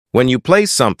When you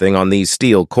place something on these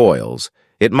steel coils,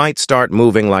 it might start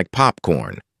moving like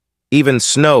popcorn. Even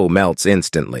snow melts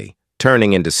instantly,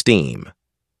 turning into steam.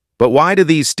 But why do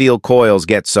these steel coils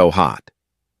get so hot?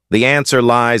 The answer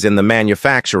lies in the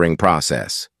manufacturing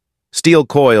process. Steel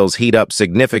coils heat up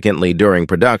significantly during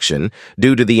production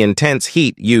due to the intense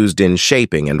heat used in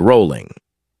shaping and rolling.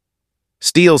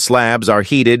 Steel slabs are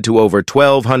heated to over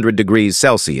 1200 degrees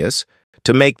Celsius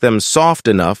to make them soft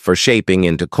enough for shaping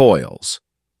into coils.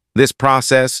 This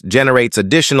process generates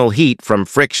additional heat from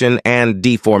friction and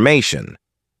deformation.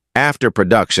 After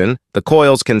production, the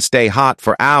coils can stay hot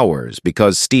for hours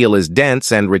because steel is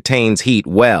dense and retains heat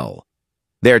well.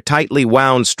 Their tightly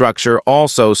wound structure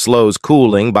also slows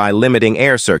cooling by limiting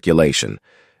air circulation.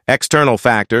 External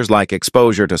factors like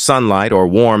exposure to sunlight or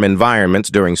warm environments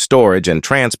during storage and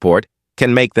transport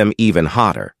can make them even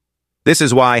hotter. This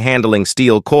is why handling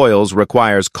steel coils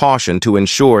requires caution to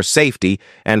ensure safety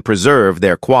and preserve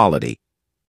their quality.